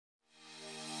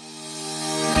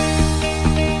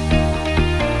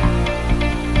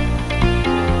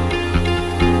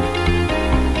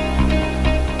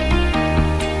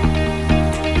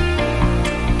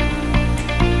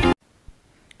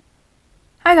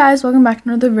Hi guys, welcome back to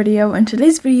another video. In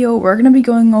today's video, we're going to be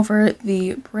going over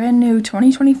the brand new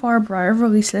 2024 Breyer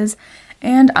releases,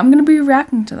 and I'm going to be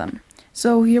reacting to them.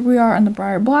 So here we are on the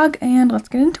Breyer blog, and let's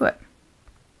get into it.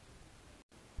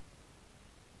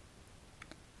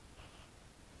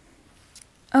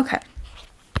 Okay,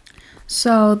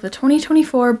 so the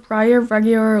 2024 Breyer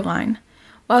regular line.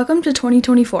 Welcome to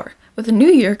 2024. With a new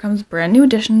year comes brand new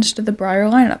additions to the Breyer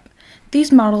lineup.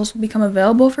 These models will become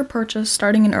available for purchase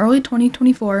starting in early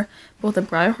 2024, both at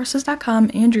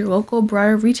BreyerHorses.com and your local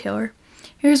Breyer retailer.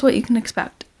 Here's what you can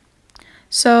expect.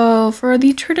 So, for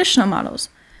the traditional models,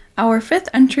 our fifth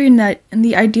entry in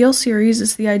the Ideal series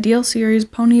is the Ideal Series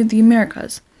Pony of the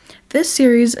Americas. This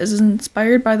series is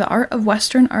inspired by the art of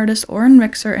Western artist Orrin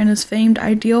Mixer and his famed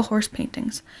Ideal horse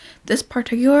paintings. This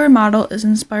particular model is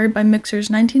inspired by Mixer's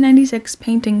 1996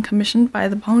 painting commissioned by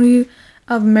the Pony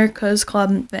of America's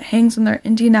Club that hangs in their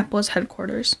Indianapolis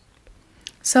headquarters.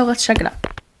 So let's check it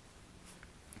out.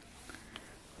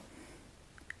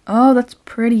 Oh, that's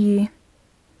pretty.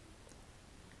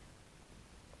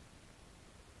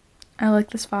 I like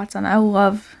the spots on it. I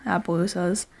love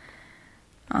Appaloosas.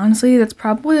 Honestly, that's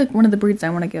probably like one of the breeds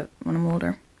I want to get when I'm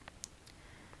older.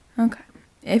 Okay.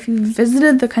 If you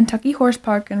visited the Kentucky Horse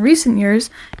Park in recent years,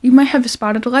 you might have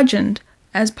spotted Legend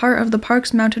as part of the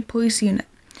park's mounted police unit.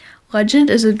 Legend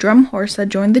is a drum horse that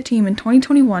joined the team in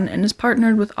 2021 and is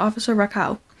partnered with Officer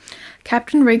Raquel.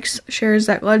 Captain Rakes shares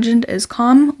that Legend is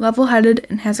calm, level-headed,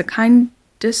 and has a kind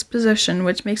disposition,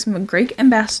 which makes him a great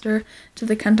ambassador to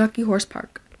the Kentucky Horse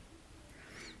Park.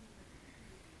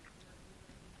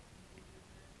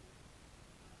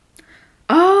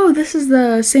 Oh, this is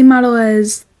the same model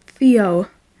as Theo,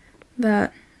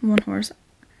 that one horse.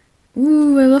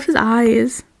 Ooh, I love his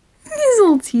eyes. His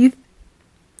little teeth.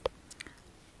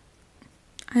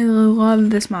 I love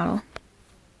this model.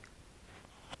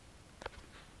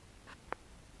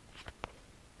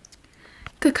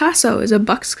 Picasso is a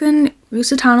buckskin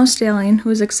Lusitano stallion who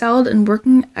has excelled in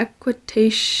working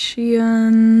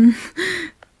equitation.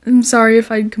 I'm sorry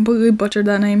if I completely butchered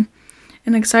that name.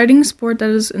 An exciting sport that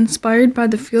is inspired by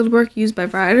the fieldwork used by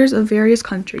riders of various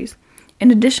countries. In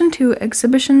addition to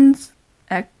exhibitions,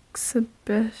 well,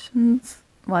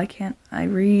 I can't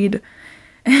read,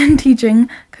 and teaching,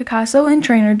 Picasso and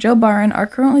trainer Joe Barron are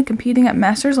currently competing at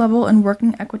Masters level in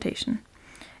working equitation.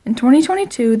 In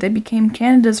 2022, they became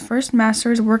Canada's first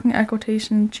Masters working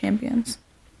equitation champions.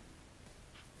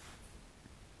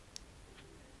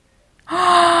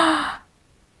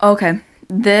 Okay,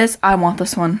 I want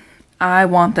this one. I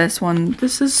want this one.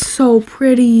 This is so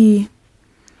pretty.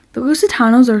 The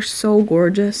Lusitanos are so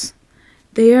gorgeous.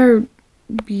 They are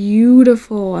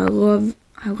beautiful. I love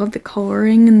the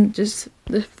coloring and just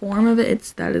the form of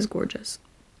it. That is gorgeous.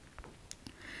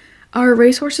 Our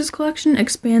racehorses collection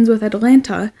expands with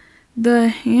Atlanta. The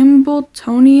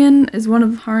Hambletonian is one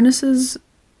of harness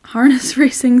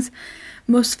racing's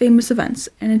most famous events,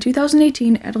 and in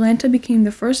 2018, Atlanta became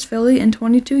the first filly in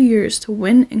 22 years to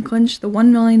win and clinch the $1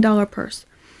 million purse.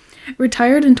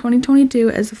 Retired in 2022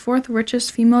 as the fourth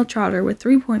richest female trotter with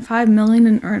 $3.5 million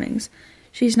in earnings,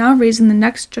 she's now raising the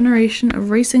next generation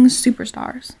of racing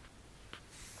superstars.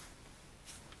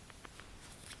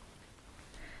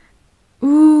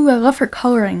 Ooh, I love her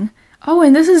coloring. Oh,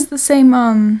 and this is the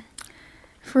same,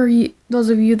 for those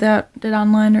of you that did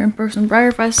online or in-person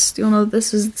Breyer Fest, you'll know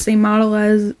this is the same model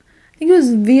as, I think it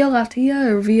was Via Latia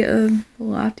or Via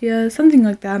Latia, something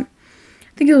like that.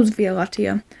 I think it was Via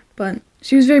Latia, but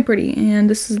she was very pretty, and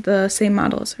this is the same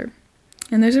model as her.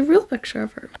 And there's a real picture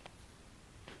of her.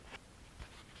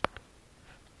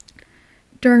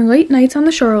 During late nights on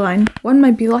the shoreline, one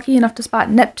might be lucky enough to spot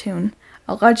Neptune,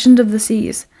 a legend of the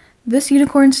seas. This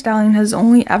unicorn stallion has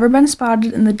only ever been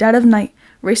spotted in the dead of night,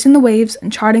 racing the waves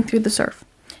and charting through the surf.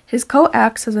 His coat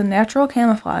acts as a natural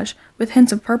camouflage, with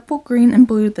hints of purple, green, and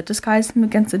blue that disguise him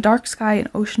against the dark sky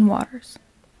and ocean waters.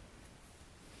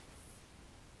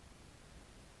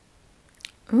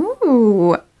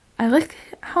 Ooh, I like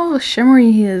how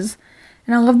shimmery he is,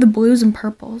 and I love the blues and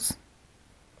purples.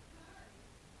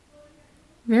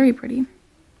 Very pretty.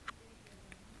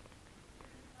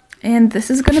 And this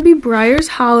is going to be Breyer's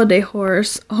holiday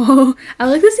horse. Oh, I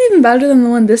like this even better than the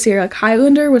one this year. Like,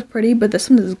 Highlander was pretty, but this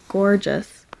one is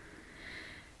gorgeous.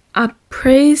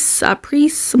 Après,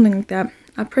 something like that.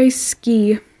 Après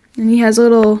ski. And he has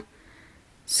little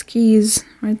skis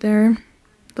right there.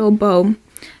 Little bow.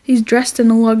 He's dressed in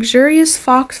a luxurious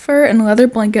fox fur and leather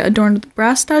blanket adorned with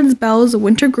brass studs, bells,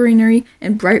 winter greenery,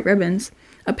 and bright ribbons.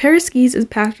 A pair of skis is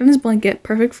packed on his blanket,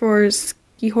 perfect for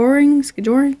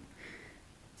skijoring,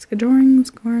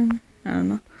 I don't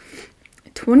know.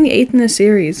 28th in the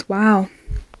series. Wow.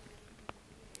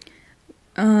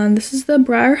 This is the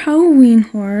Breyer Halloween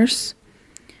horse.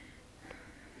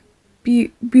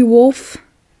 Beowulf,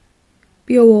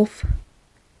 Beowulf,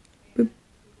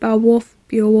 Beowulf,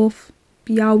 Beowulf,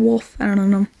 Beowulf. I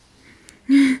don't know.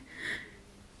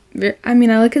 I mean,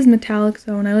 I like his metallic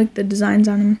though, and I like the designs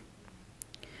on him.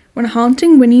 When a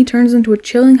haunting whinny turns into a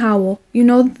chilling howl, you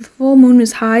know that the full moon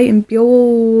is high and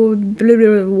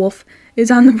Beowulf is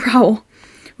on the prowl.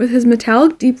 With his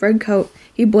metallic deep red coat,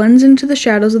 he blends into the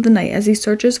shadows of the night as he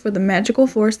searches for the magical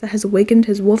force that has awakened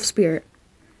his wolf spirit.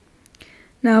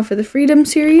 Now for the Freedom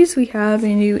series, we have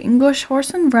a new English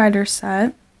horse and rider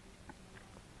set.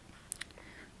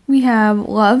 We have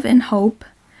Love and Hope,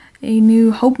 a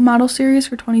new Hope model series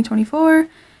for 2024,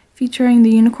 featuring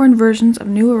the unicorn versions of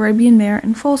new Arabian mare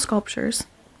and full sculptures.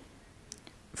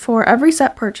 For every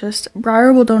set purchased,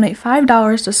 Breyer will donate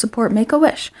 $5 to support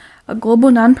Make-A-Wish, a global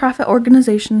nonprofit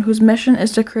organization whose mission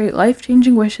is to create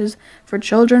life-changing wishes for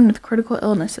children with critical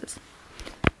illnesses.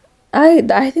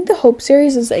 I think the Hope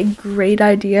series is a great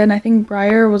idea, and I think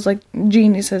Breyer was like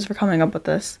geniuses for coming up with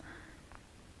this.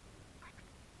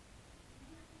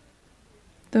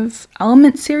 The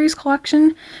Element series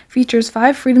collection features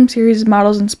 5 Freedom series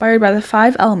models inspired by the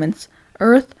 5 elements: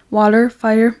 earth, water,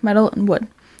 fire, metal, and wood.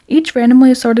 Each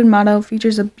randomly assorted model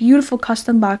features a beautiful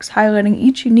custom box highlighting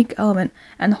each unique element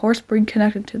and the horse breed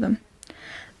connected to them.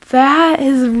 That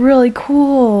is really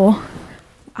cool.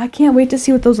 I can't wait to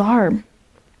see what those are.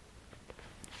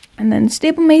 And then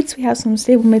stablemates, we have some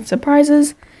stablemate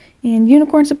surprises and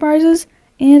unicorn surprises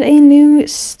and a new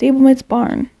stablemates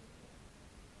barn.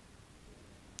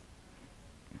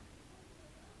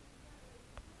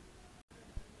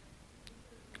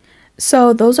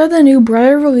 So those are the new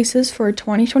Breyer releases for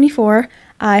 2024.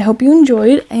 I hope you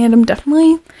enjoyed, and I'm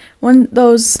definitely, when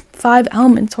those 5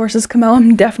 elements horses come out,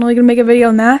 I'm definitely going to make a video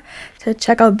on that to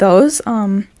check out those.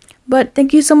 But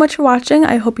thank you so much for watching.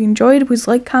 I hope you enjoyed. Please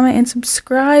like, comment, and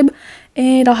subscribe,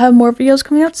 and I'll have more videos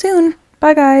coming out soon.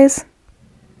 Bye, guys.